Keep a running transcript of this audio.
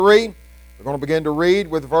3. We're going to begin to read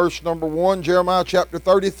with verse number 1, Jeremiah chapter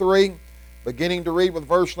 33. Beginning to read with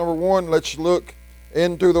verse number 1, let's look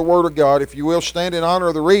into the Word of God. If you will, stand in honor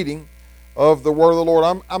of the reading of the Word of the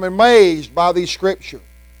Lord. I'm amazed by these Scriptures.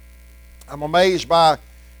 I'm amazed by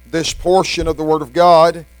this portion of the Word of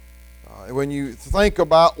God. When you think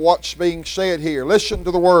about what's being said here, listen to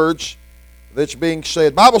the words that's being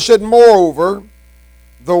said. The Bible said, "Moreover,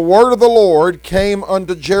 the word of the Lord came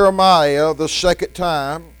unto Jeremiah the second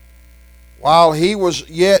time, while he was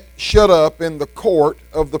yet shut up in the court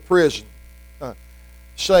of the prison,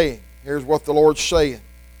 saying," here's what the Lord's saying,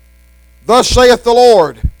 "Thus saith the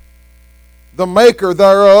Lord, the maker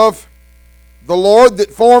thereof, the Lord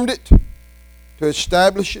that formed it, to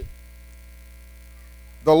establish it.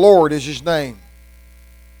 The Lord is his name."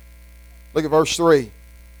 Look at verse 3.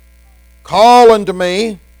 "Call unto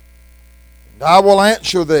me, and I will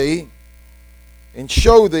answer thee, and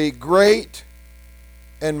show thee great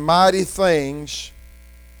and mighty things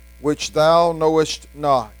which thou knowest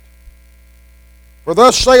not. For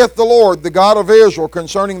thus saith the Lord, the God of Israel,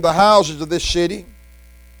 concerning the houses of this city,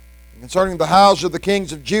 and concerning the houses of the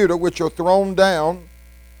kings of Judah, which are thrown down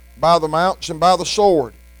by the mounts and by the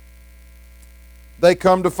sword. They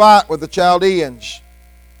come to fight with the Chaldeans,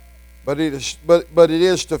 but it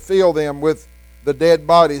is to fill them with the dead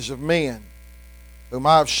bodies of men, whom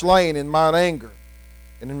I have slain in mine anger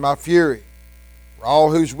and in my fury, for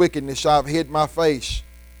all whose wickedness I have hid my face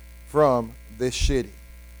from this city.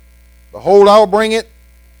 Behold, I will bring it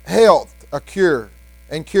health, and cure.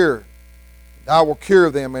 And I will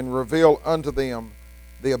cure them and reveal unto them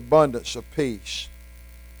the abundance of peace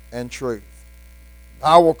and truth.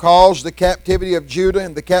 I will cause the captivity of Judah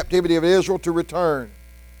and the captivity of Israel to return,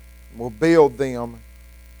 and will build them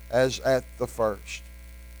as at the first.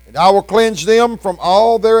 And I will cleanse them from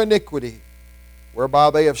all their iniquity, whereby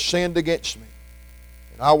they have sinned against me.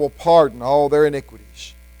 And I will pardon all their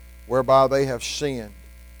iniquities, whereby they have sinned,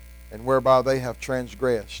 and whereby they have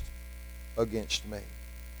transgressed against me."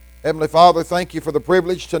 Heavenly Father, thank you for the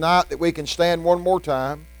privilege tonight that we can stand one more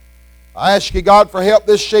time. I ask you, God, for help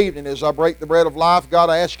this evening as I break the bread of life. God,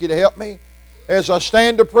 I ask you to help me as I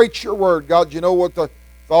stand to preach your word. God, you know what the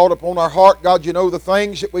thought upon our heart. God, you know the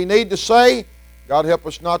things that we need to say. God, help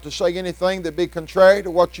us not to say anything that be contrary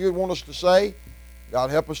to what you want us to say. God,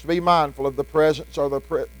 help us to be mindful of the presence or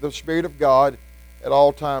the Spirit of God at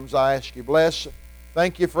all times. I ask you, bless.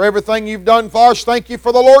 Thank you for everything you've done for us. Thank you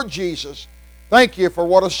for the Lord Jesus. Thank you for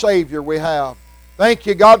what a Savior we have. Thank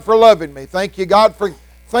you, God, for loving me. Thank you, God, for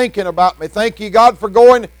thinking about me. Thank you, God, for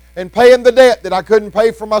going and paying the debt that I couldn't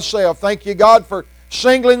pay for myself. Thank you, God, for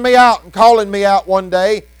singling me out and calling me out one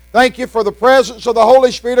day. Thank you for the presence of the Holy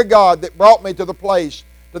Spirit of God that brought me to the place,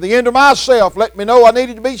 to the end of myself, let me know I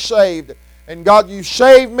needed to be saved. And God, you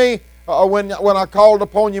saved me when I called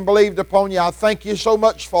upon you and believed upon you. I thank you so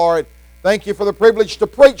much for it. Thank you for the privilege to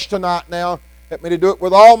preach tonight now. Help me to do it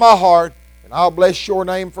with all my heart, and I'll bless your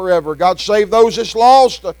name forever. God, save those that's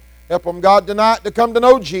lost. Help them, God, tonight to come to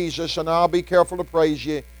know Jesus, and I'll be careful to praise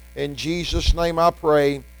you. In Jesus' name I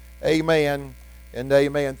pray. Amen and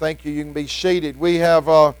amen. Thank you. You can be seated. We have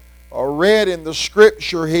read in the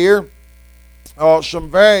Scripture here some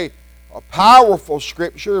very powerful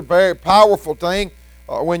Scripture, very powerful thing.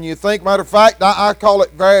 When you think, matter of fact, I call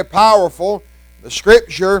it very powerful. The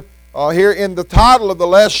Scripture here in the title of the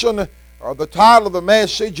lesson, or the title of the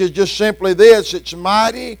message, is just simply this. It's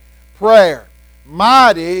Mighty Prayer.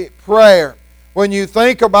 Mighty prayer. When you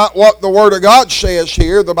think about what the Word of God says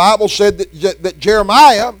here, the Bible said that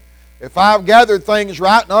Jeremiah, if I've gathered things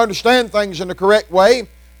right and I understand things in the correct way,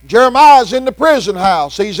 Jeremiah's in the prison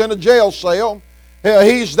house. He's in a jail cell.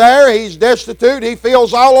 He's there. He's destitute. He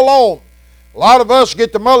feels all alone. A lot of us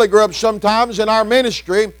get the mully grubs sometimes in our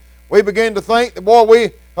ministry. We begin to think that,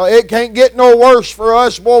 boy, it can't get no worse for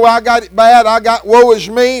us. Boy, I got it bad. I got woe is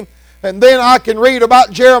me. And then I can read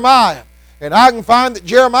about Jeremiah. And I can find that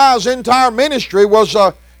Jeremiah's entire ministry was,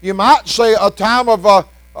 you might say, a time of,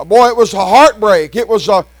 it was a heartbreak. It was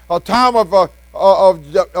a time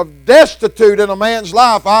of destitute in a man's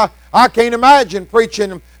life. I can't imagine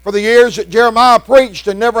preaching for the years that Jeremiah preached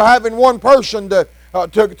and never having one person to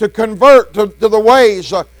convert to the ways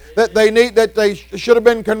that they should have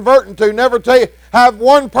been converting to. Never have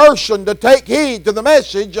one person to take heed to the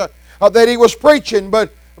message that he was preaching.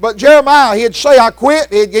 But Jeremiah, he'd say, I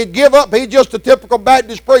quit. He'd give up. He's just a typical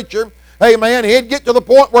Baptist preacher. Amen. He'd get to the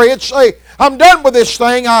point where he'd say, I'm done with this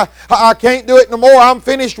thing. I can't do it no more. I'm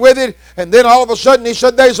finished with it. And then all of a sudden he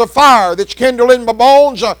said, there's a fire that's kindled in my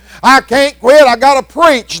bones. I can't quit. I got to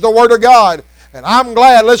preach the Word of God. And I'm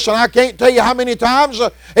glad, listen, I can't tell you how many times,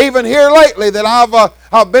 even here lately, that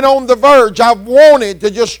I've been on the verge. I've wanted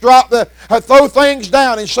to just throw things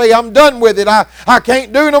down and say, I'm done with it. I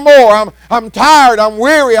can't do no more. I'm tired. I'm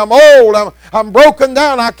weary. I'm old. I'm broken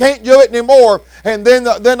down. I can't do it anymore. And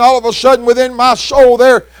then all of a sudden within my soul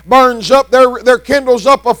there burns up, there kindles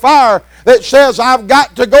up a fire that says, I've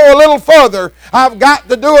got to go a little further. I've got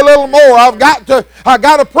to do a little more. I've got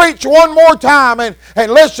to preach one more time. And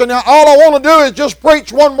listen, all I want to do is just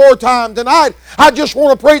preach one more time tonight. I just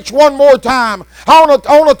want to preach one more time. I want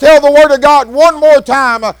to tell the Word of God one more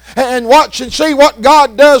time and watch and see what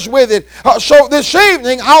God does with it. So this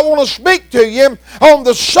evening I want to speak to you on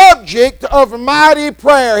the subject of mighty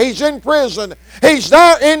prayer. He's in prison. He's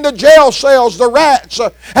there in the jail cells, the rats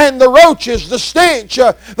and the roaches, the stench,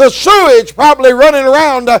 the sewage probably running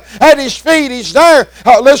around at his feet. He's there.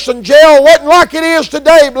 Listen, jail wasn't like it is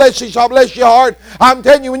today, bless your heart. I'm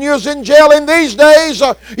telling you, when you was in jail in these days,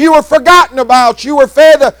 you were forgotten about. You were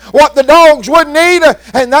fed what the dogs wouldn't eat,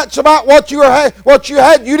 and that's about what you had.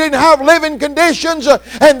 You didn't have living conditions,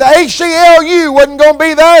 and the ACLU wasn't going to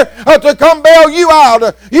be there to come bail you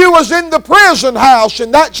out. You was in the prison house,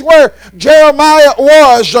 and that's where Jeremiah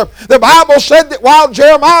was. The Bible said that while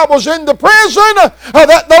Jeremiah was in the prison,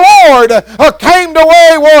 that the Lord came to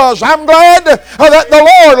where he was. I'm glad that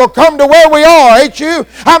the Lord will come to where we are, ain't you?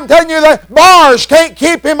 I'm telling you that bars can't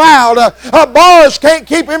keep him out. Bars can't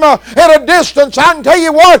keep him at a distance. I can tell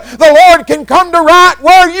you what, the Lord can come to right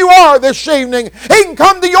where you are this evening. He can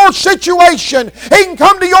come to your situation. He can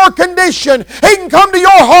come to your condition. He can come to your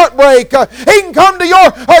heartbreak. He can come to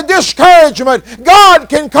your discouragement. God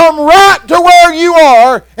can come right to where you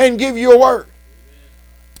are and give you a word.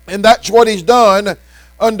 And that's what He's done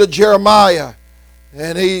unto Jeremiah.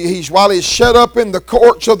 And while he's shut up in the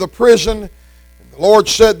courts of the prison, the Lord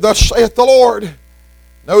said, Thus saith the Lord.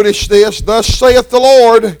 Notice this, Thus saith the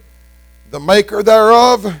Lord, the maker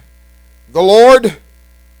thereof, the Lord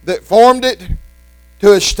that formed it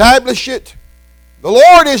to establish it. The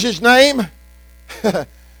Lord is His name. The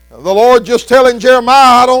Lord just telling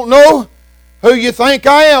Jeremiah, I don't know who you think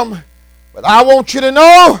I am, but I want you to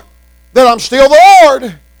know that I'm still the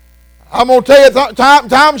Lord. I'm going to tell you,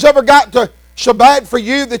 times ever got so bad for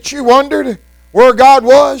you that you wondered where God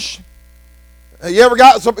was? You ever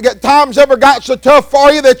times ever got so tough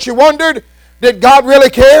for you that you wondered, did God really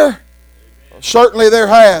care? Well, certainly there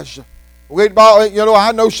has.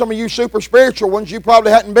 I know some of you super spiritual ones, you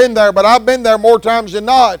probably hadn't been there, but I've been there more times than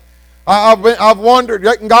not. I've wondered,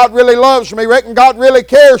 reckon God really loves me, reckon God really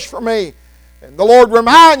cares for me. And the Lord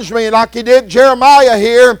reminds me, like He did Jeremiah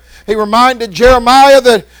here, He reminded Jeremiah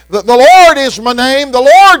that the Lord is my name. The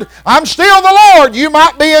Lord, I'm still the Lord. You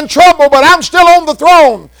might be in trouble, but I'm still on the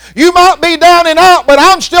throne. You might be down and out, but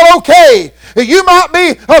I'm still okay. You might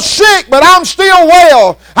be sick, but I'm still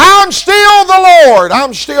well. I'm still the Lord.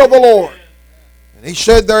 I'm still the Lord. And He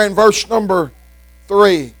said there in verse number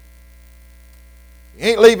 3, He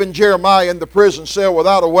ain't leaving Jeremiah in the prison cell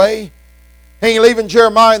without a way. He ain't leaving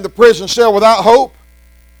Jeremiah in the prison cell without hope.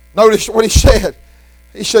 Notice what He said.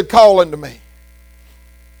 He said, call unto me.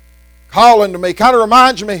 Call unto me. Kind of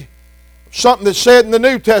reminds me of something that's said in the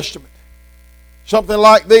New Testament. Something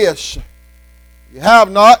like this. You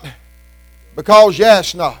have not because you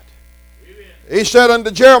ask not. Amen. He said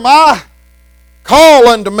unto Jeremiah, call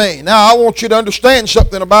unto me. Now I want you to understand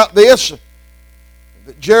something about this.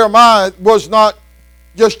 That Jeremiah was not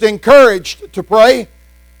just encouraged to pray.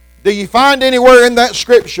 Do you find anywhere in that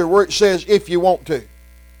scripture where it says, if you want to?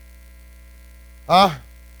 Huh?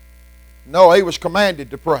 No, he was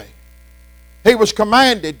commanded to pray. He was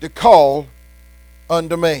commanded to call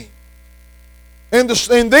unto me. In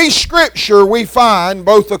these scripture we find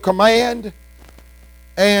both a command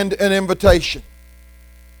and an invitation.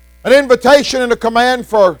 An invitation and a command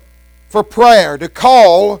for prayer, to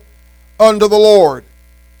call unto the Lord.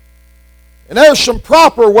 And there's some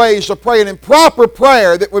proper ways of praying, and proper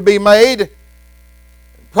prayer that would be made.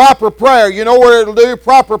 Proper prayer, you know what it'll do?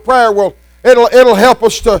 Proper prayer it'll help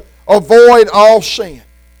us to avoid all sin.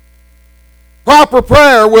 Proper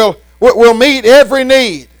prayer will meet every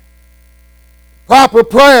need. Proper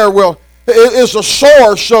prayer is a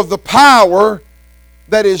source of the power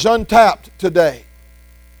that is untapped today.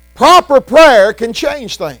 Proper prayer can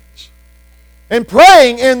change things. And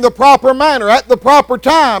praying in the proper manner, at the proper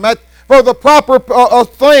time, for the proper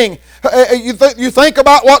thing. You think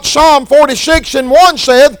about what Psalm 46:1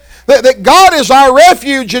 said, that God is our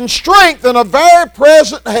refuge and strength and a very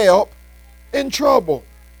present help in trouble.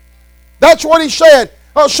 That's what He said.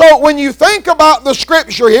 So when you think about the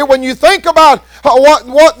Scripture here, when you think about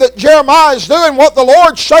what that Jeremiah is doing, what the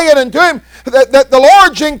Lord's saying unto him, that the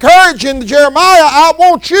Lord's encouraging Jeremiah, I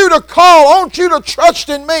want you to call, I want you to trust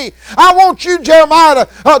in me. I want you, Jeremiah,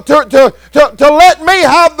 to let me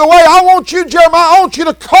have the way. I want you, Jeremiah, I want you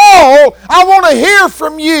to call. I want to hear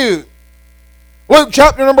from you. Luke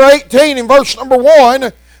chapter number 18 and verse number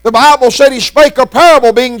 1, the Bible said he spake a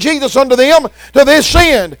parable, being Jesus unto them, to this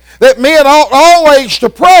end, that men ought always to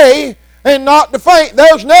pray and not to faint.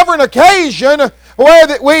 There's never an occasion where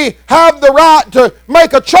that we have the right to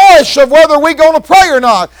make a choice of whether we're going to pray or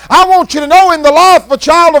not. I want you to know, in the life of a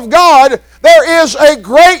child of God, there is a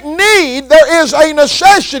great need, there is a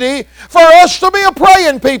necessity for us to be a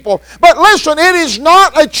praying people. But listen, it is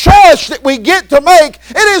not a choice that we get to make.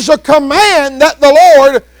 It is a command that the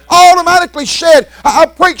Lord automatically said. I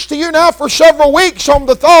preached to you now for several weeks on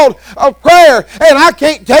the thought of prayer, and I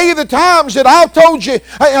can't tell you the times that I've told you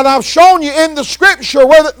and I've shown you in the Scripture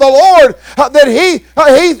where the Lord, that He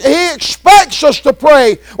expects us to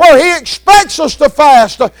pray, where He expects us to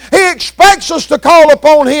fast, He expects us to call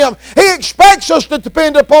upon Him, He expects us to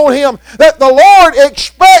depend upon Him, that the Lord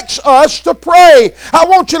expects us to pray. I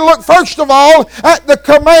want you to look first of all at the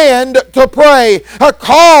command to pray.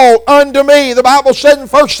 Call unto me. The Bible said in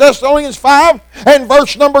 1 Thessalonians 5 and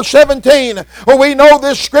verse number 17. We know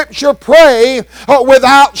this Scripture, pray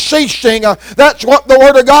without ceasing. That's what the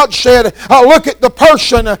Word of God said. Look at the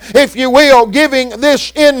person, if you will, giving this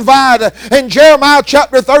invite. In Jeremiah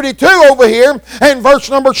chapter 32 over here and verse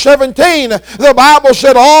number 17, the Bible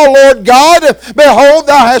said, "O Lord God, behold,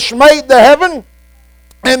 thou hast made the heaven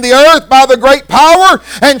and the earth by the great power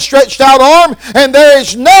and stretched out arm, and there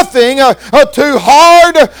is nothing too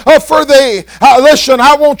hard for thee." Listen,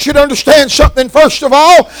 I want you to understand something. First of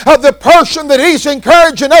all, the person that He's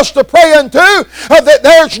encouraging us to pray unto, that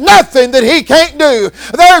there's nothing that He can't do.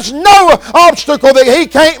 There's no obstacle that He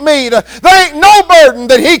can't meet. There ain't no burden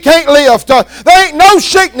that He can't lift. There ain't no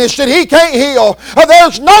sickness that He can't heal.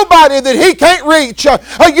 There's nobody that He can't reach.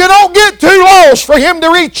 You don't get too lost for Him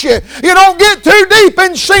to reach you. You don't get too deep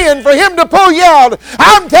in sin for Him to pull you out.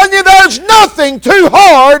 I'm telling you, there's nothing too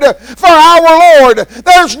hard for our Lord.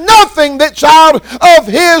 There's nothing that's out of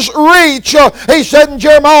His reach. He said in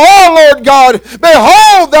Jeremiah, "O Lord God,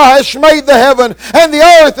 behold, thou hast made the heaven and the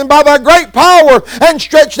earth, and by thy great power and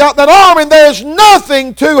stretched out that arm, and there is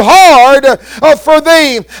nothing too hard for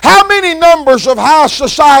thee." How many numbers of high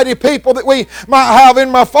society people that we might have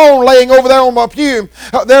in my phone laying over there on my pew?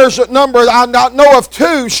 There's a number. I know of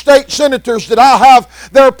 2 state senators that I have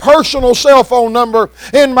their personal cell phone number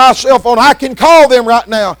in my cell phone. I can call them right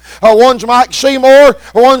now. One's Mike Seymour,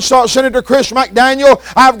 one's Senator Chris McDaniel.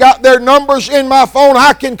 I've got their numbers in my phone.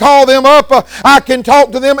 I can call them up. I can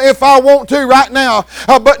talk to them if I want to right now.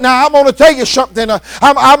 But now I'm going to tell you something.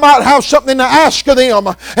 I might have something to ask of them.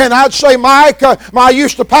 And I'd say, Mike, I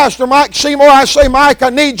used to pastor Mike Seymour. I say, Mike, I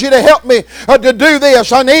need you to help me to do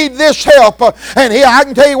this. I need this help. And I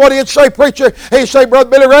can tell you what he'd say, preacher. He'd say, Brother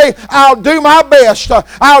Billy Ray, I'll do my best.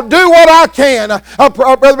 I'll do what I can.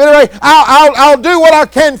 Brother Billy Ray, I'll do what I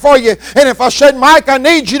can for you. And if I said, Mike, I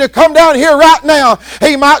need you to come down here right now,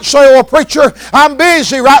 he might say, well, preacher, I'm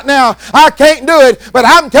busy right now. I can't do it. But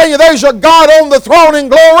I'm telling you, there's a God on the throne in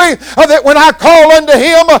glory that when I call unto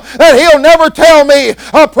Him, that He'll never tell me,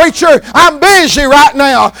 preacher, I'm busy right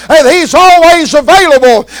now. And He's always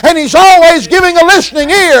available. And He's always giving a listening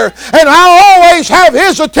ear. And I'll always have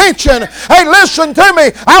His attention. Hey, listen to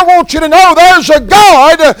me. I want you to know there's a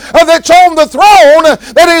God that's on the throne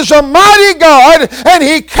that is a mighty God, and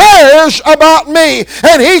He cares about me.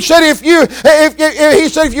 And He said, if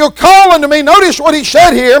you'll call unto me, notice what He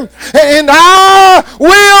said here, and I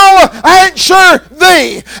will answer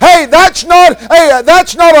thee. Hey, that's not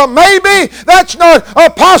a maybe, that's not a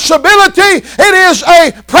possibility. It is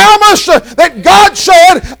a promise that God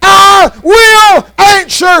said, I will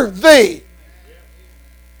answer thee.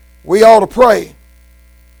 We ought to pray.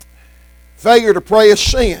 Failure to pray is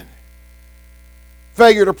sin.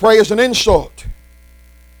 Failure to pray is an insult.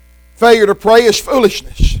 Failure to pray is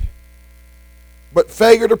foolishness. But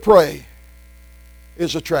failure to pray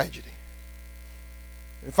is a tragedy.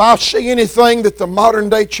 If I see anything that the modern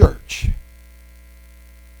day church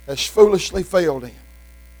has foolishly failed in,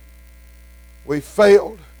 we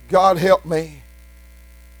failed, God help me,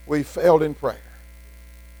 we failed in prayer.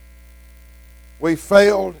 We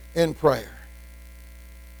failed in prayer.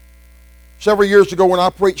 Several years ago when I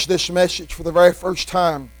preached this message for the very first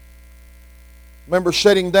time, I remember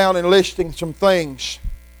sitting down and listing some things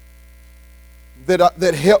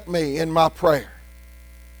that helped me in my prayer.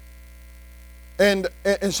 And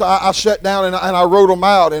so I sat down and I wrote them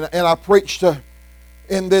out, and I preached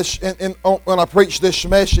in this when I preach this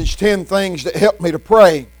message, 10 things that help me to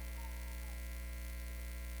pray.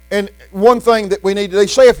 And one thing that we need to do,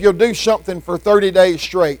 say if you'll do something for 30 days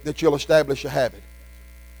straight, that you'll establish a habit.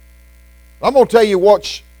 I'm going to tell you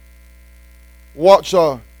what's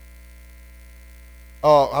I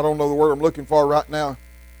don't know the word I'm looking for right now,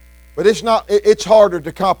 but it's harder to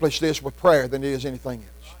accomplish this with prayer than it is anything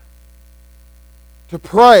else. To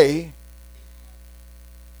pray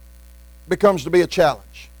becomes to be a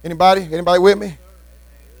challenge. Anybody with me?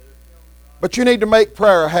 But you need to make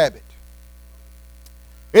prayer a habit.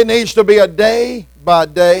 It needs to be a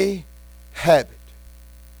day-by-day habit.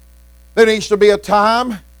 There needs to be a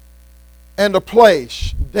time and a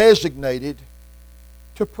place designated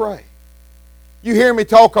to pray. You hear me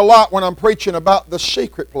talk a lot when I'm preaching about the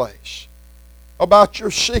secret place, about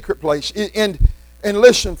your secret place. And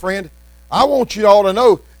listen, friend, I want you all to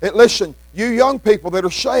know that, listen, you young people that are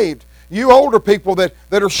saved, you older people that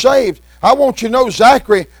are saved, I want you to know,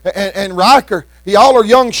 Zachary and Riker, y'all are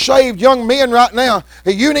young, saved young men right now.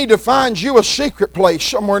 You need to find you a secret place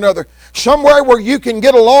somewhere or another. Somewhere where you can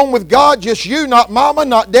get along with God, just you, not mama,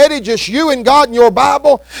 not daddy, just you and God and your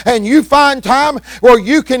Bible. And you find time where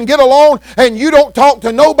you can get along and you don't talk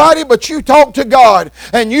to nobody, but you talk to God.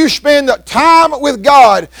 And you spend time with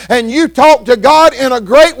God. And you talk to God in a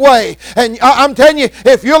great way. And I'm telling you,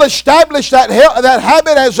 if you'll establish that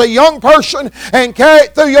habit as a young person and carry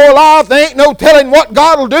it through your life, there ain't no telling what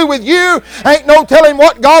God will do with you. Ain't no telling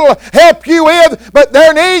what God will help you with. But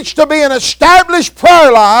there needs to be an established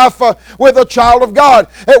prayer life with a child of God.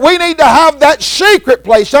 We need to have that secret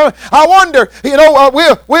place. I wonder,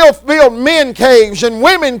 we'll build men caves and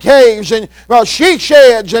women caves and she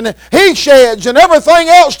sheds and he sheds and everything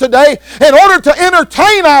else today in order to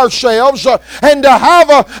entertain ourselves and to have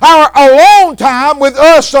our alone time with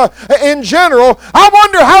us in general. I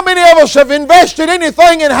wonder how many of us have invested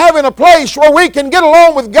anything in having a place where we can get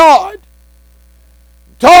along with God.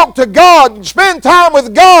 Talk to God and spend time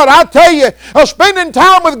with God. I tell you, spending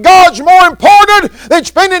time with God's more important than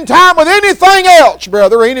spending time with anything else,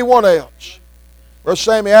 brother, or anyone else. Brother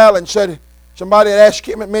Sammy Allen said, somebody had asked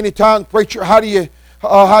him many times, preacher, how do you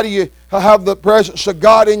have the presence of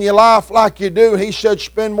God in your life like you do? And he said,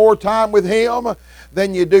 spend more time with Him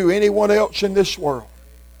than you do anyone else in this world.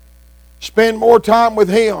 Spend more time with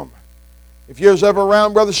Him. If you was ever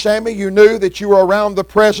around Brother Sammy, you knew that you were around the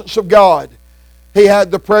presence of God. He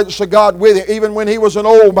had the presence of God with him. Even when he was an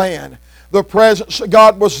old man, the presence of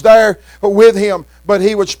God was there with him. But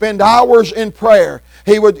he would spend hours in prayer.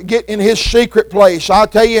 He would get in his secret place. I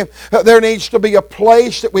tell you, there needs to be a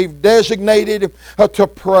place that we've designated to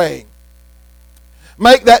pray.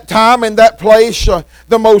 Make that time and that place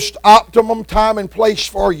the most optimum time and place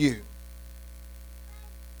for you.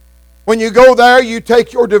 When you go there, you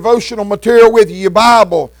take your devotional material with you, your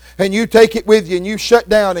Bible, and you take it with you and you sit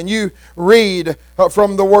down and you read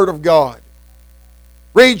from the Word of God.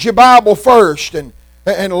 Read your Bible first and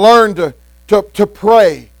learn to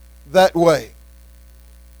pray that way.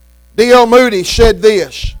 D.L. Moody said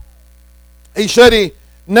this. He said he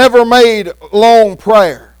never made long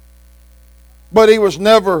prayer, but he was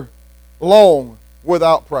never long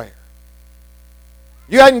without prayer.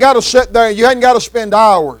 You hadn't got to sit there and you hadn't got to spend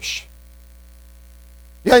hours.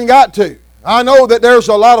 You hadn't got to. I know that there's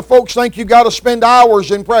a lot of folks think you've got to spend hours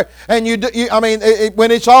in prayer. And when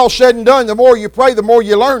it's all said and done, the more you pray, the more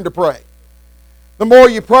you learn to pray. The more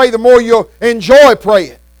you pray, the more you'll enjoy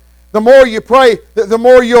praying. The more you pray, the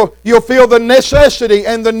more you'll feel the necessity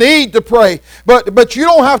and the need to pray. But you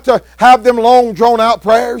don't have to have them long, drawn-out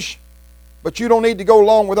prayers. But you don't need to go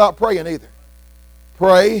long without praying either.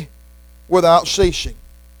 Pray without ceasing.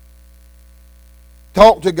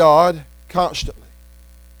 Talk to God constantly.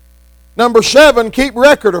 Number 7, keep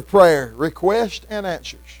record of prayer, requests, and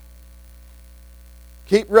answers.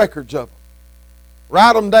 Keep records of them.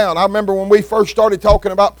 Write them down. I remember when we first started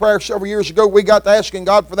talking about prayer several years ago, we got to asking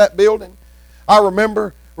God for that building. I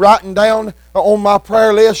remember writing down on my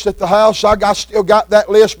prayer list at the house. I still got that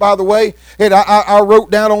list, by the way. And I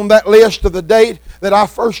wrote down on that list of the date that I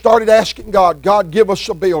first started asking God, God, give us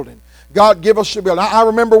a building. God, give us a building. I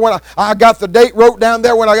remember when I got the date wrote down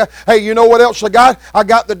there when I got, hey, you know what else I got? I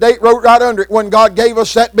got the date wrote right under it when God gave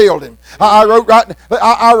us that building. I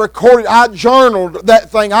recorded, I journaled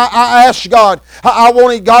that thing. I asked God. I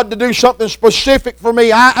wanted God to do something specific for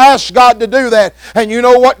me. I asked God to do that. And you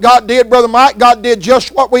know what God did, Brother Mike? God did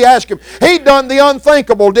just what we asked Him. He done the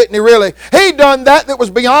unthinkable, didn't He really? He done that was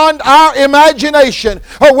beyond our imagination.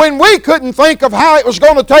 When we couldn't think of how it was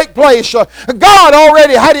going to take place, God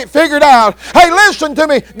already had it figured it out. Hey, listen to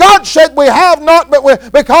me. God said we have not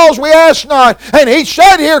because we ask not. And He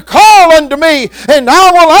said here, call unto me and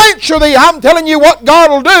I will answer thee. I'm telling you what God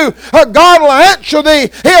will do. God will answer thee.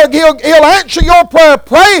 He'll answer your prayer.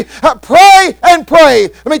 Pray and pray.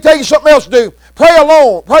 Let me tell you something else to do. Pray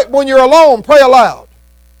alone. When you're alone, pray aloud.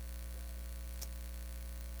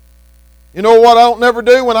 You know what I don't never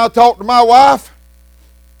do when I talk to my wife?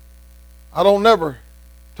 I don't never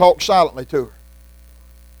talk silently to her.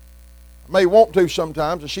 I may want to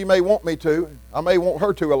sometimes, and she may want me to. I may want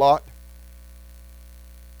her to a lot.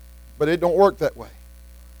 But it don't work that way.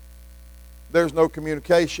 There's no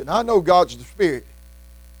communication. I know God's the Spirit.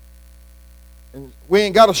 And we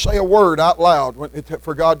ain't got to say a word out loud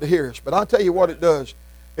for God to hear us. But I'll tell you what it does.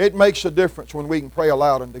 It makes a difference when we can pray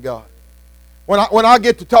aloud unto God. When I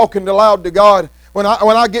get to talking aloud to God, when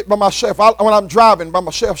I get by myself, when I'm driving by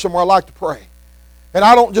myself somewhere, I like to pray. And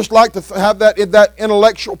I don't just like to have that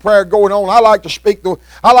intellectual prayer going on. I like to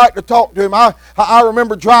I like to talk to Him. I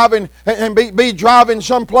remember driving and be driving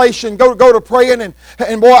someplace and go to praying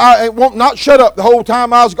and boy, I won't not shut up the whole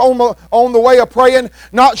time I was on the way of praying.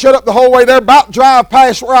 Not shut up the whole way there. About to drive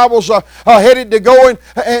past where I was headed to go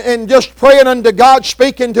and just praying unto God,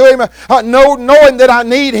 speaking to Him, knowing that I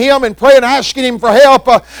need Him and praying, asking Him for help.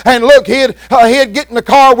 And look, He'd get in the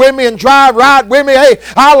car with me and ride with me. Hey,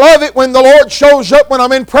 I love it when the Lord shows up when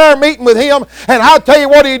I'm in prayer meeting with Him, and I'll tell you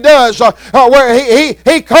what He does, where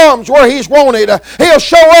He comes where He's wanted. He'll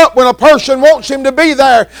show up when a person wants Him to be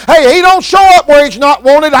there. Hey, He don't show up where He's not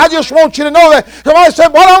wanted. I just want you to know that. Somebody said,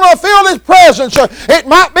 well, I don't feel His presence. It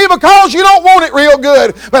might be because you don't want it real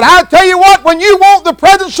good, but I tell you what, when you want the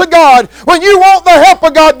presence of God, when you want the help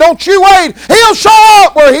of God, don't you wait. He'll show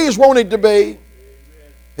up where He's wanted to be.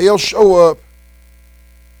 He'll show up.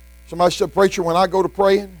 Somebody said, preacher, when I go to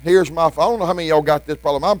praying, here's my phone. I don't know how many of y'all got this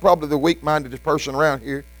problem. I'm probably the weak-mindedest person around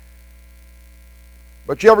here.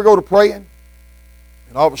 But you ever go to praying,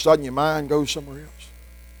 and all of a sudden your mind goes somewhere else?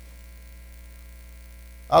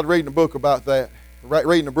 I was reading a book about that.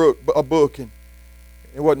 Reading a book, and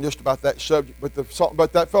it wasn't just about that subject, but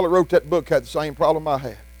that fellow who wrote that book had the same problem I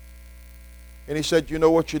had. And he said, you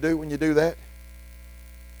know what you do when you do that?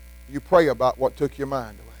 You pray about what took your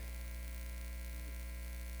mind away.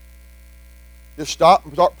 Just stop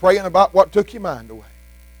and start praying about what took your mind away.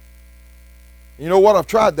 You know what? I've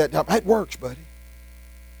tried that time. It works, buddy.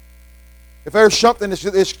 If there's something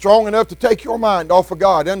that's strong enough to take your mind off of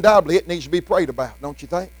God, undoubtedly it needs to be prayed about, don't you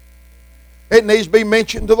think? It needs to be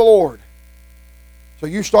mentioned to the Lord. So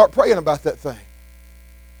you start praying about that thing.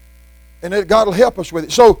 And God will help us with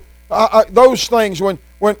it. So those things, when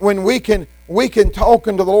we can talk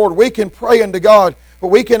unto the Lord, we can pray unto God, but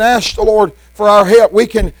we can ask the Lord for our help.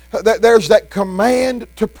 There's that command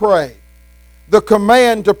to pray. The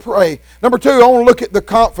command to pray. Number two, I want to look at the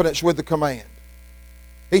confidence with the command.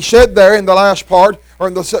 He said there in the last part, or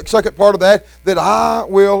in the second part of that I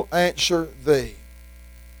will answer thee.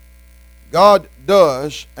 God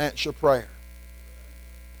does answer prayer.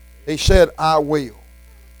 He said, I will.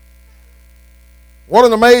 What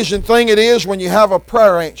an amazing thing it is when you have a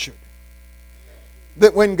prayer answered.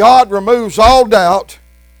 That when God removes all doubt,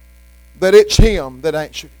 that it's Him that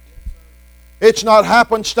answered it. It's not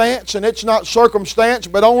happenstance and it's not circumstance,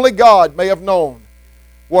 but only God may have known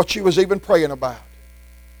what you was even praying about.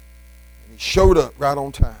 And He showed up right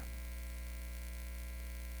on time.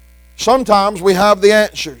 Sometimes we have the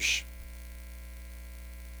answers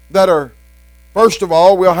that are, first of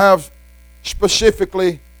all, we'll have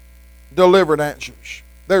specifically delivered answers.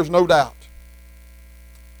 There's no doubt.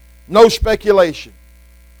 No speculation.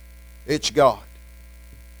 It's God.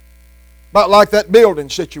 About like that building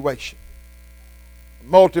situation. A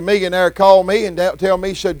multimillionaire called me and tell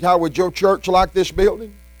me, said, how would your church like this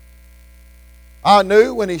building? I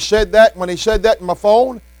knew when he said that in my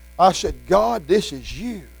phone, I said, God, this is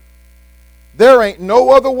you. There ain't no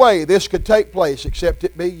other way this could take place except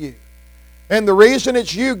it be you. And the reason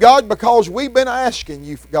it's you, God, because we've been asking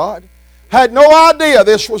you, God. Had no idea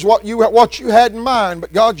this was what you had in mind,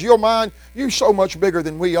 but God, your mind, you're so much bigger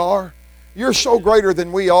than we are. You're so greater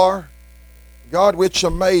than we are. God, it's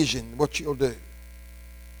amazing what you'll do.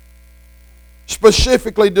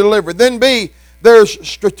 Specifically delivered. Then B, there's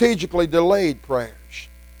strategically delayed prayers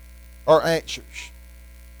or answers.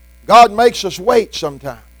 God makes us wait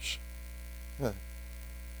sometimes.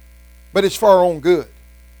 But it's for our own good.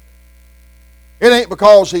 It ain't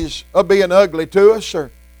because He's being ugly to us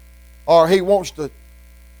or He wants to,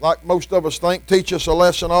 like most of us think, teach us a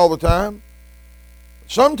lesson all the time.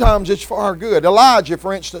 Sometimes it's for our good. Elijah,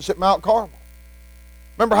 for instance, at Mount Carmel.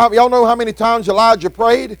 Remember y'all know how many times Elijah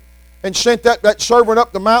prayed and sent that servant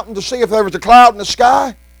up the mountain to see if there was a cloud in the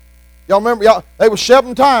sky? Y'all remember? There was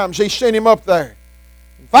 7 times he sent him up there.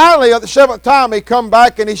 And finally, at the 7th time, he come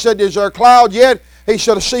back and he said, is there a cloud yet? He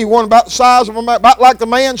said, I see one about the size of about like the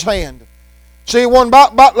man's hand. See one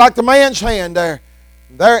about like the man's hand there.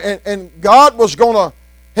 And God was going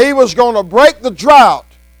to break the drought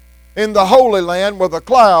in the Holy Land with a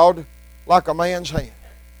cloud like a man's hand.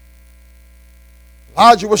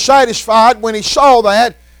 Elijah was satisfied when he saw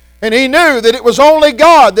that, and he knew that it was only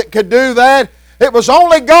God that could do that. It was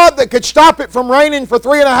only God that could stop it from raining for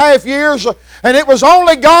 3.5 years, and it was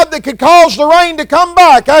only God that could cause the rain to come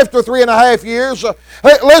back after 3.5 years.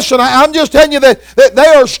 Listen, I'm just telling you that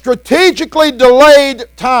there are strategically delayed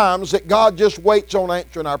times that God just waits on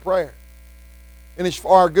answering our prayer, and it's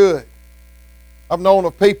for our good. I've known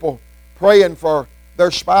of people praying for their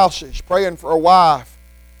spouses, praying for a wife.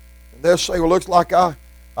 They'll say, well, looks like I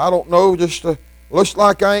don't know, looks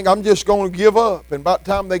like I'm just going to give up. And by the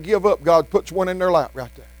time they give up, God puts one in their lap right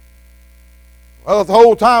there. Well, the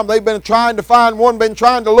whole time they've been trying to find one, been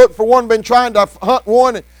trying to look for one, been trying to hunt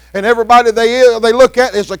one, and everybody they look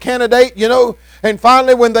at is a candidate, you know. And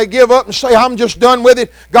finally when they give up and say, I'm just done with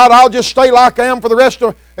it, God, I'll just stay like I am for the rest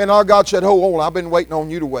of it. And our God said, hold on, I've been waiting on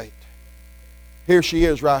you to wait. Here she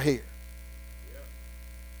is right here.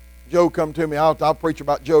 Joe come to me. I'll preach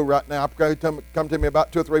about Joe right now. Come to me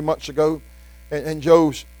about 2 or 3 months ago, and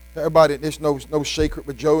Joe's, everybody, this knows no secret,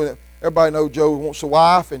 but Joe, everybody knows Joe wants a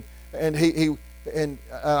wife, and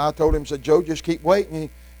I told him, said, Joe, just keep waiting.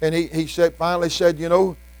 And he said, finally said, you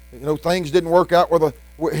know, things didn't work out with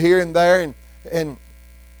here and there, and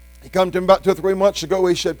he come to me about 2 or 3 months ago.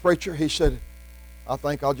 He said, preacher, he said, I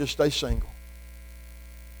think I'll just stay single.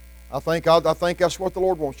 I think that's what the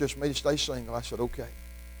Lord wants, just me to stay single. I said, okay.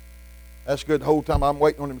 That's good. The whole time I'm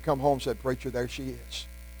waiting on him to come home, said, preacher, there she is.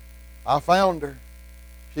 I found her.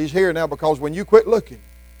 She's here now, because when you quit looking,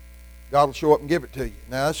 God will show up and give it to you.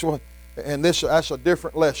 Now that's a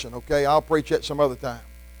different lesson, okay? I'll preach that some other time.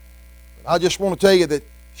 But I just want to tell you that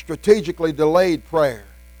strategically delayed prayer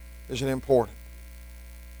is important.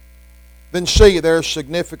 Then C, there's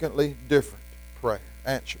significantly different prayer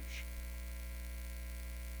answers.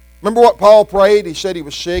 Remember what Paul prayed? He said he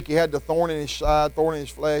was sick. He had the thorn in his side, thorn in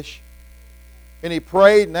his flesh. And he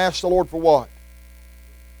prayed and asked the Lord for what?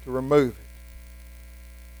 To remove it.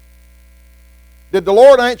 Did the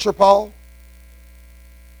Lord answer Paul?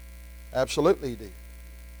 Absolutely he did.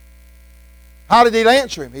 How did he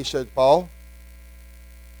answer him? He said, Paul,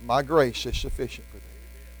 my grace is sufficient for thee.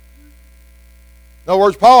 In other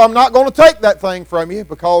words, Paul, I'm not going to take that thing from you,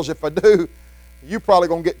 because if I do, you're probably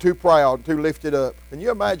going to get too proud and too lifted up. Can you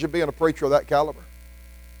imagine being a preacher of that caliber?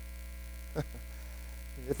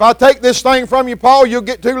 If I take this thing from you, Paul, you'll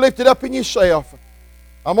get too lifted up in yourself.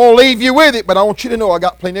 I'm going to leave you with it, but I want you to know I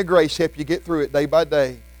got plenty of grace to help you get through it day by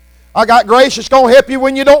day. I got grace that's going to help you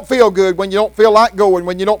when you don't feel good, when you don't feel like going,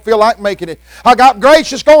 when you don't feel like making it. I got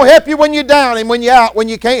grace that's going to help you when you're down and when you're out, when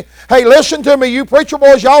you can't. Hey, listen to me, you preacher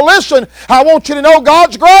boys, y'all listen. I want you to know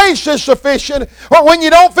God's grace is sufficient. But when you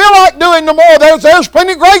don't feel like doing no more, there's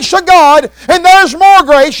plenty of grace of God, and there's more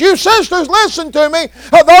grace. You sisters, listen to me.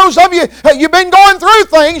 Those of you, you've been going through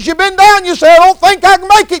things, you've been down, you say, I don't think I can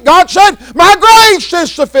make it. God said, my grace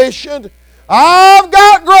is sufficient. I've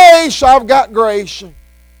got grace, I've got grace.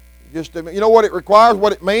 Just, you know what it requires,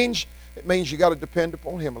 what it means? It means you got to depend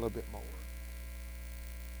upon Him a little bit more.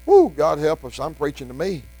 Woo, God help us. I'm preaching to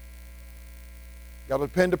me. Got to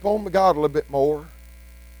depend upon God a little bit more.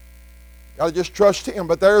 Got to just trust Him.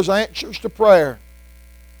 But there's answers to prayer.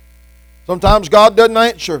 Sometimes God doesn't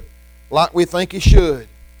answer like we think He should,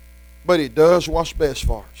 but He does what's best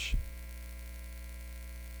for us.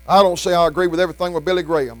 I don't say I agree with everything with Billy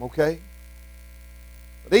Graham, okay?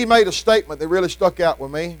 But he made a statement that really stuck out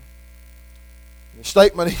with me. The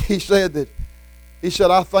statement, he said,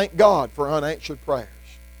 I thank God for unanswered prayers.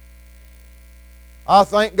 I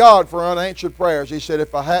thank God for unanswered prayers. He said,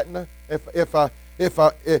 if God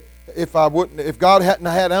hadn't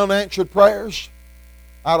had unanswered prayers,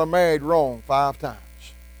 I'd have married wrong 5 times.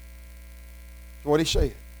 That's what he said.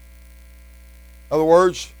 In other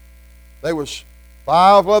words, there was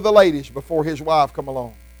 5 other ladies before his wife come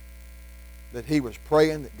along that he was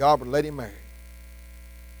praying that God would let him marry.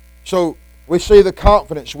 So we see the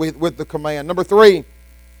confidence with the command. Number 3,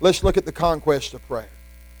 let's look at the conquest of prayer.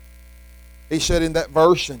 He said in that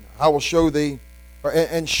verse, and I will show thee,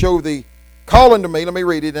 and show thee, call unto me, let me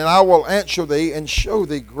read it, and I will answer thee and show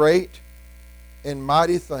thee great and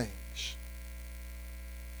mighty things.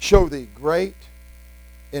 Show thee great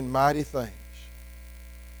and mighty things.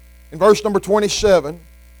 In verse number 27,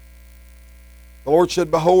 the Lord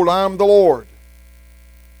said, behold, I am the Lord,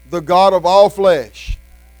 the God of all flesh.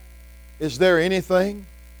 Is there anything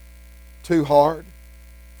too hard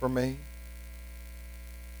for me?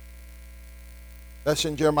 That's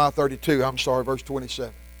in Jeremiah 32, verse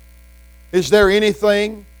 27. Is there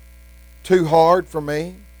anything too hard for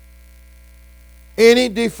me? Any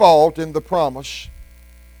default in the promise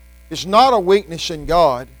is not a weakness in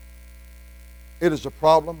God. It is a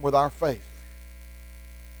problem with our faith.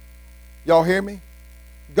 Y'all hear me?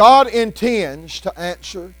 God intends to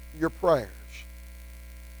answer your prayers.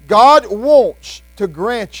 God wants to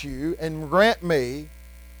grant you and grant me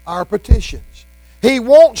our petitions. He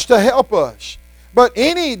wants to help us. But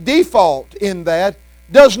any default in that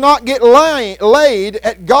does not get laid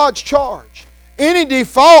at God's charge. Any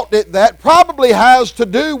default at that probably has to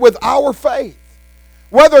do with our faith.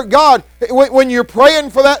 Whether God, when you're praying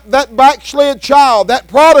for that backslid child, that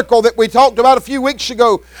prodigal that we talked about a few weeks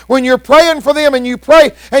ago, when you're praying for them and you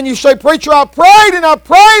pray and you say, preacher, I prayed and I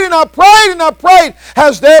prayed and I prayed and I prayed.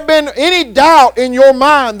 Has there been any doubt in your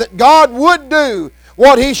mind that God would do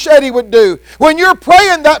what He said He would do? When you're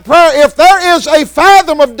praying that prayer, if there is a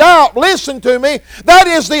fathom of doubt, listen to me, that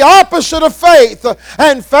is the opposite of faith.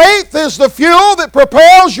 And faith is the fuel that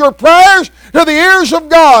propels your prayers to the ears of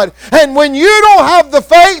God. And when you don't have the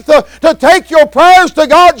faith to take your prayers to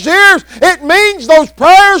God's ears, it means those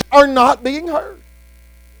prayers are not being heard.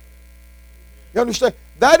 You understand?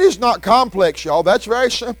 That is not complex, y'all. That's very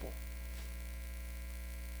simple.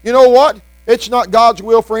 You know what? It's not God's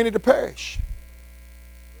will for any to perish.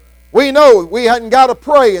 We know we hadn't got to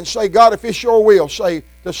pray and say, God, if it's your will, to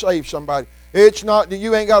save somebody. It's not,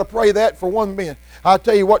 you ain't got to pray that for one minute. I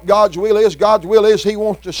tell you what God's will is. God's will is He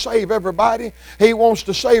wants to save everybody. He wants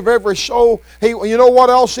to save every soul. You know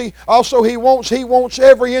what else He wants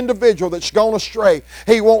every individual that's gone astray.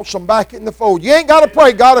 He wants them back in the fold. You ain't got to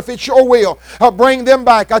pray, God, if it's your will, bring them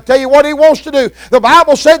back. I tell you what He wants to do. The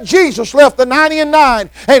Bible said Jesus left the 99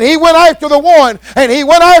 and He went after the one, and He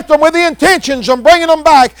went after them with the intentions of bringing them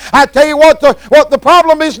back. I tell you what the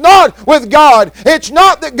problem is not with God. It's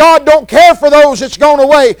not that God don't care for those that's gone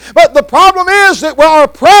away, but the problem is that our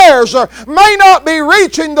prayers may not be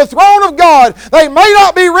reaching the throne of God. They may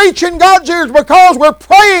not be reaching God's ears because we're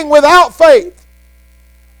praying without faith.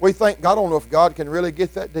 We think, I don't know if God can really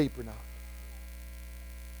get that deep or not.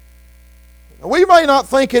 We may not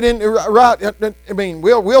think it in right. I mean,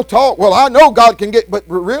 we'll talk. Well, I know God can get, but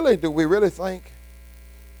really, do we really think?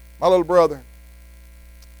 My little brother,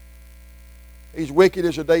 he's wicked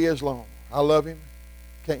as a day is long. I love him.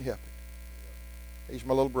 Can't help it. He's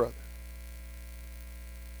my little brother.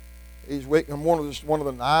 He's wicked. I'm one of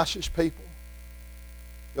the nicest people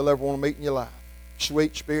you'll ever want to meet in your life.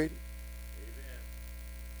 Sweet spirited. Amen.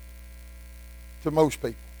 To most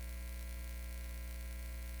people.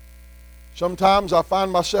 Sometimes I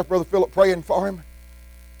find myself, Brother Philip, praying for him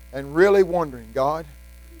and really wondering, God,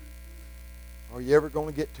 are you ever going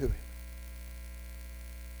to get to him?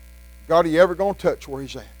 God, are you ever going to touch where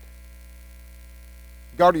he's at?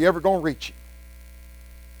 God, are you ever going to reach him?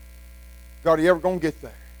 God, are you ever going to get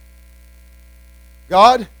there?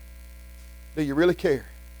 God, do you really care?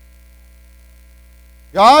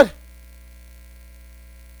 God, are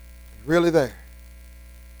you really there?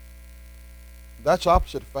 That's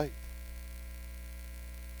opposite of faith.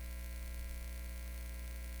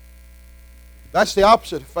 That's the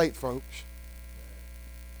opposite of faith, folks.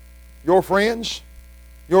 Your friends,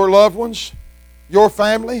 your loved ones, your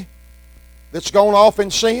family that's gone off in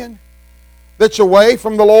sin, that's away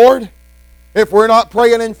from the Lord, if we're not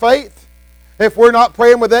praying in faith, if we're not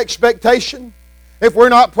praying with expectation, if we're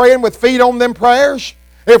not praying with feet on them prayers,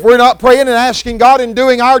 if we're not praying and asking God and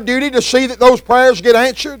doing our duty to see that those prayers get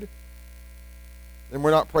answered, then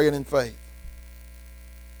we're not praying in faith.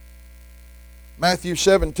 Matthew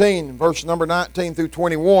 17, verse number 19 through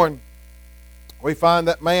 21, we find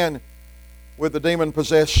that man with the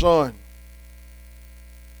demon-possessed son.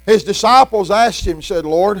 His disciples asked him, said,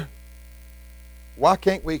 Lord, why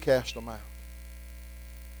can't we cast them out?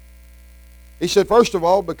 He said, first of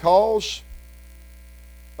all, because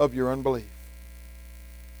of your unbelief.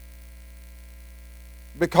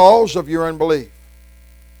 Because of your unbelief.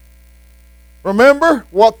 Remember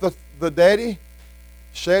what the daddy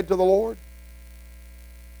said to the Lord?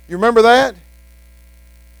 You remember that?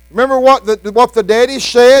 Remember what the daddy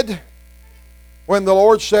said when the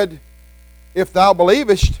Lord said, if thou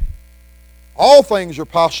believest, all things are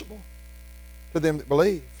possible to them that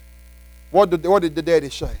believe. What did the daddy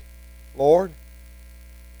say? Lord,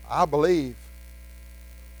 I believe.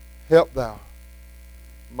 Help thou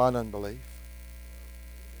mine unbelief.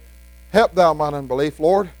 Help thou mine unbelief,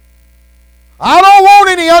 Lord. I don't want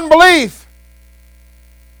any unbelief.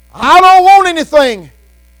 I don't want anything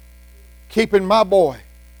keeping my boy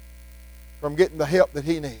from getting the help that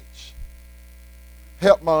he needs.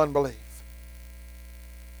 help my unbelief.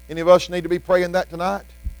 Any of us need to be praying that tonight?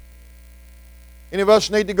 Any of us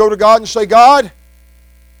need to go to God and say, God,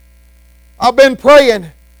 I've been praying.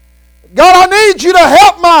 God, I need you to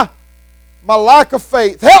help my lack of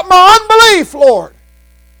faith. Help my unbelief, Lord.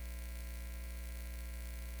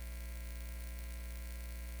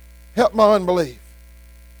 Help my unbelief.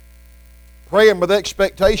 Praying with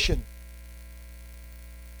expectation.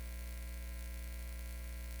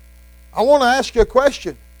 I want to ask you a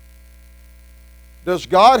question. Does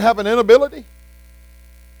God have an inability?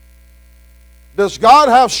 Does God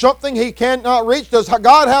have something He cannot reach? Does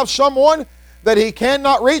God have someone that He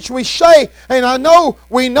cannot reach? We say, and I know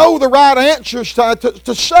we know the right answers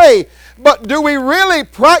to say, but do we really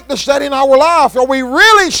practice that in our life? Are we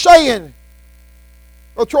really saying,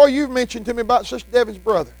 well, Troy, you've mentioned to me about Sister Devin's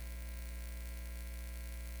brother.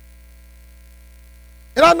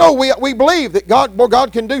 And I know we believe that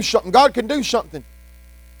God can do something. God can do something.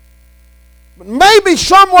 But maybe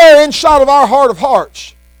somewhere inside of our heart of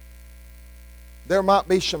hearts, there might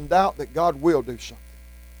be some doubt that God will do something.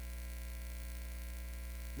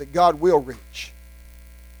 That God will reach.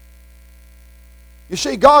 You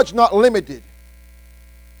see, God's not limited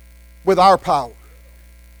with our power.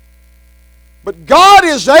 But God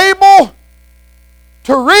is able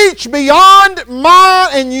to reach beyond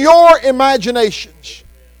my and your imaginations.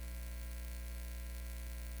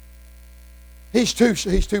 He's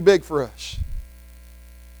too big for us.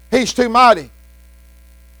 He's too mighty.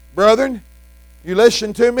 Brethren, you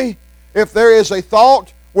listen to me. If there is a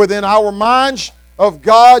thought within our minds of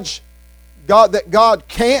God that God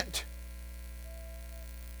can't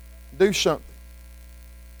do something,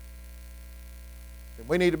 then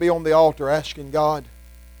we need to be on the altar asking God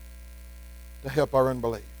to help our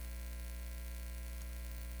unbelief.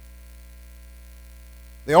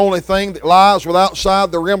 The only thing that lies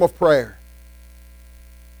outside the realm of prayer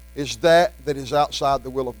is that is outside the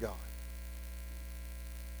will of God.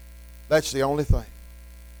 That's the only thing.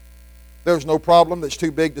 There's no problem that's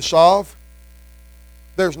too big to solve.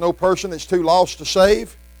 There's no person that's too lost to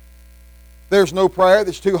save. There's no prayer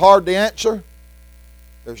that's too hard to answer.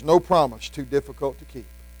 There's no promise too difficult to keep.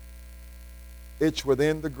 It's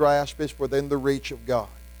within the grasp, it's within the reach of God.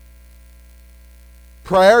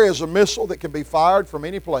 Prayer is a missile that can be fired from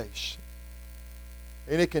any place.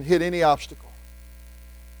 And it can hit any obstacle.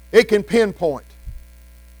 It can pinpoint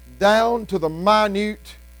down to the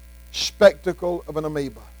minute spectacle of an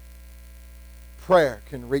amoeba. Prayer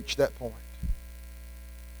can reach that point.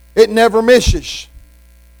 It never misses.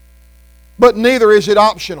 But neither is it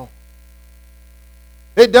optional.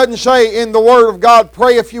 It doesn't say in the Word of God,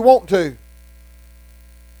 pray if you want to.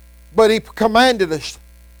 But He commanded us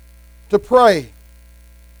to pray.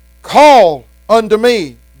 Call unto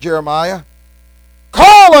me, Jeremiah.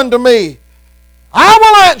 Call unto me. I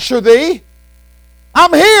will answer thee.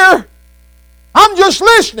 I'm here. I'm just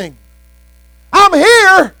listening. I'm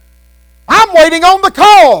here. I'm waiting on the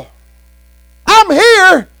call. I'm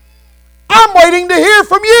here. I'm waiting to hear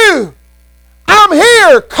from you. I'm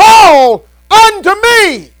here. Call unto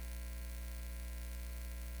me.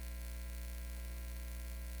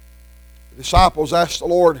 The disciples asked the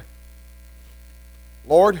Lord,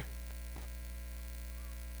 Lord,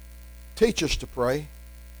 teach us to pray.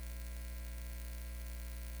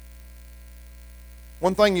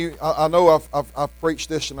 One thing I know I've preached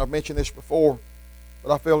this and I've mentioned this before,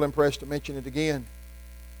 but I feel impressed to mention it again.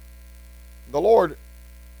 The Lord,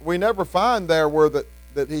 we never find there where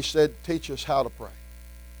that He said, teach us how to pray.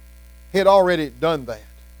 He had already done that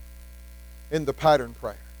in the pattern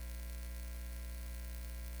prayer.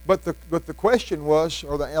 But the question was,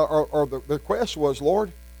 or the request was,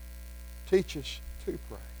 Lord, teach us to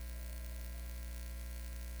pray.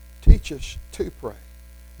 Teach us to pray.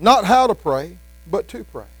 Not how to pray, but to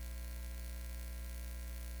pray.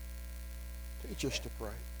 Teach us to pray.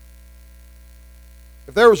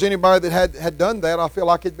 If there was anybody that had done that, I feel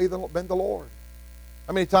like it'd been the Lord.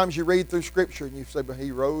 How many times you read through Scripture and you say, but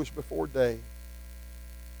He rose before day.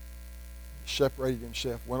 He separated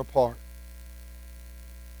Himself, went apart,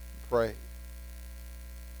 and prayed.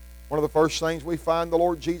 One of the first things we find the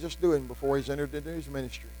Lord Jesus doing before He's entered into His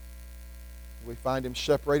ministry, we find Him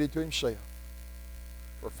separated to Himself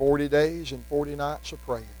for 40 days and 40 nights of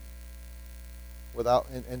praying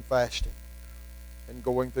and fasting and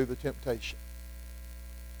going through the temptation.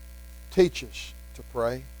 Teach us to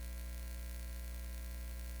pray.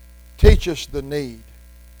 Teach us the need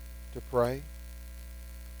to pray.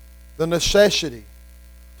 The necessity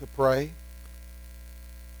to pray.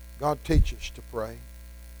 God, teach us to pray.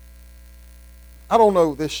 I don't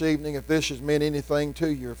know this evening if this has meant anything to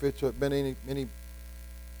you, or if it's been any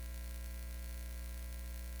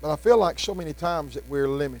But I feel like so many times that we're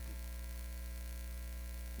limited.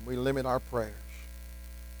 We limit our prayers.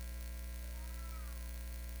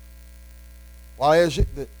 Why is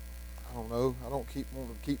it that, I don't know, I don't want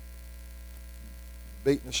to keep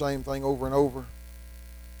beating the same thing over and over?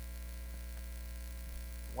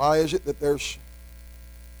 Why is it that there's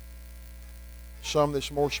some that's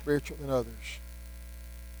more spiritual than others?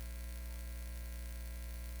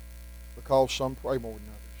 Because some pray more than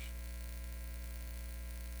others.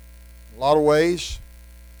 In a lot of ways,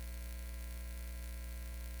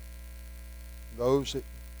 those that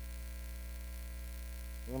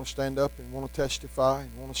want to stand up and want to testify and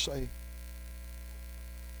want to say,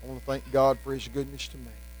 I want to thank God for His goodness to me,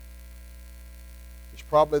 it's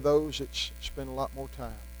probably those that spend a lot more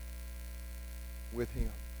time with Him.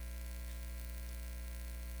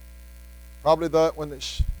 Probably that one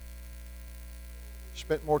that's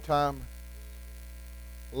spent more time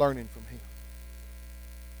learning from Him,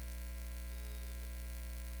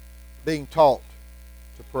 being taught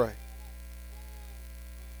to pray.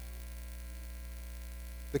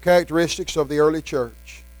 The characteristics of the early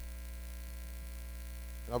church.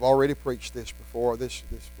 And I've already preached this before. This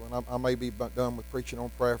when I may be done with preaching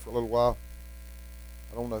on prayer for a little while.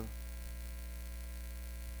 I don't know.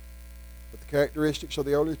 But the characteristics of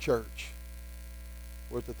the early church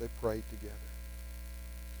was that they prayed together.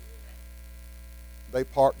 They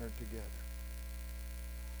partnered together.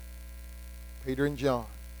 Peter and John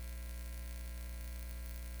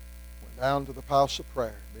went down to the house of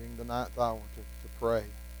prayer, being the ninth hour, to pray,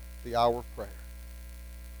 the hour of prayer.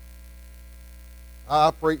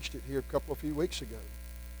 I preached it here a few weeks ago.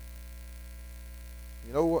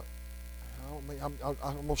 You know what? I'm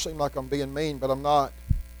going to seem like I'm being mean, but I'm not.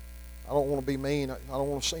 I don't want to be mean. I don't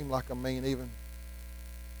want to seem like I'm mean even.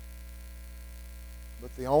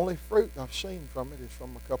 But the only fruit I've seen from it is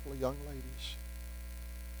from a couple of young ladies.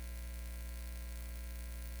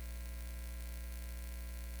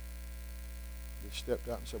 They stepped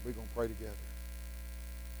out and said, we're going to pray together.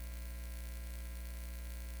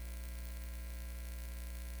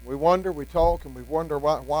 We wonder, we talk, and we wonder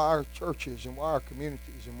why our churches and why our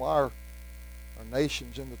communities and why our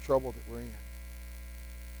nation's in the trouble that we're in.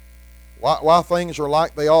 Why things are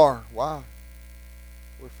like they are. Why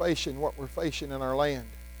we're facing what we're facing in our land.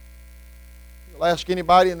 You'll ask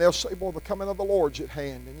anybody and they'll say, well, the coming of the Lord's at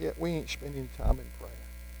hand, and yet we ain't spending time in prayer.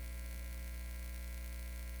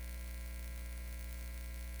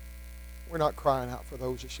 We're not crying out for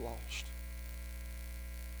those that's lost.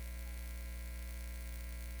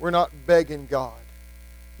 We're not begging God.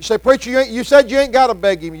 You say, preacher, you said you ain't got to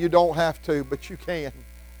beg Him. You don't have to, but you can.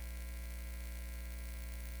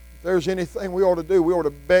 If there's anything we ought to do, we ought to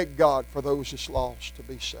beg God for those that's lost to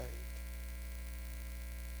be saved.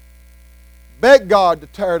 Beg God to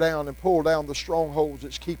tear down and pull down the strongholds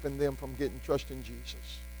that's keeping them from trusting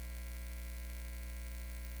Jesus.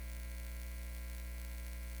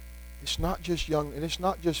 It's not just young, and it's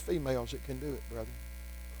not just females that can do it, brother.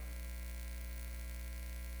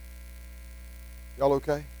 Y'all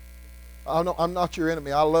okay? I'm not your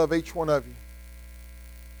enemy. I love each one of you.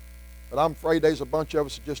 But I'm afraid there's a bunch of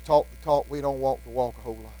us that just talk the talk. We don't walk the walk a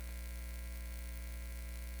whole lot.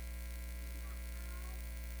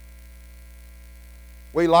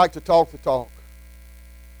 We like to talk the talk.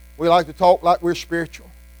 We like to talk like we're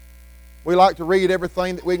spiritual. We like to read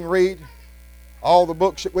everything that we can read. All the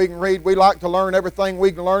books that we can read. We like to learn everything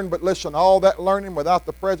we can learn. But listen, all that learning without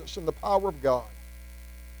the presence and the power of God,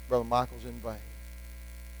 Brother Michael's in vain.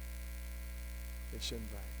 It's in vain.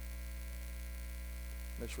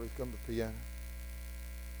 Miss Ruth, come to the piano.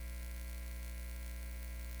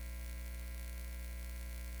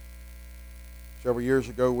 Several years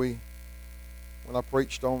ago, when I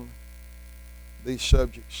preached on these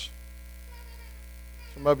subjects,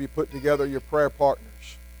 some of you put together your prayer partners.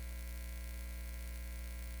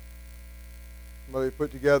 Some of you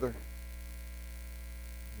put together,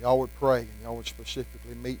 y'all would pray, and y'all would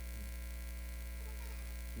specifically meet.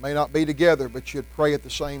 May not be together, but you'd pray at the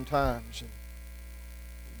same times and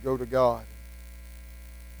you'd go to God.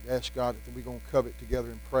 You'd ask God that we're going to covet together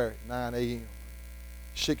in prayer at 9 a.m.,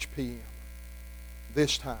 6 p.m.,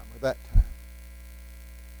 this time or that time.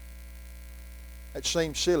 That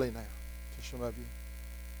seems silly now to some of you.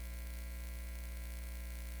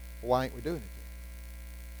 Why ain't we doing it then?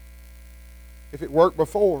 If it worked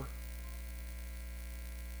before,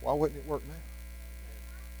 why wouldn't it work now?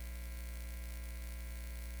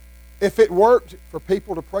 If it worked for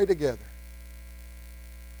people to pray together,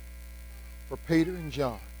 for Peter and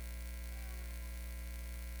John,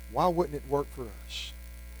 why wouldn't it work for us?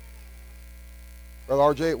 Brother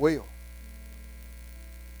RJ, it will.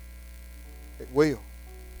 It will.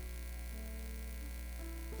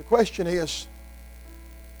 question is,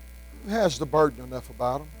 who has the burden enough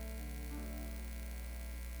about them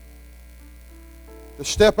to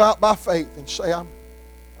step out by faith and say, I'm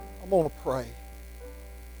going to pray.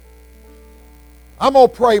 I'm going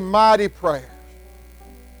to pray mighty prayers.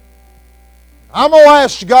 I'm going to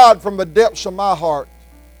ask God from the depths of my heart.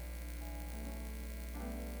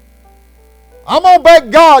 I'm going to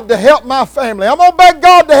beg God to help my family. I'm going to beg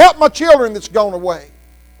God to help my children that's gone away.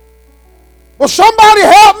 Will somebody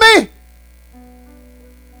help me?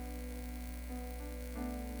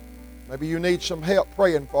 Maybe you need some help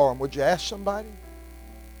praying for them. Would you ask somebody?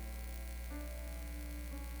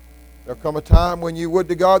 There'll come a time when you would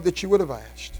to God that you would have asked.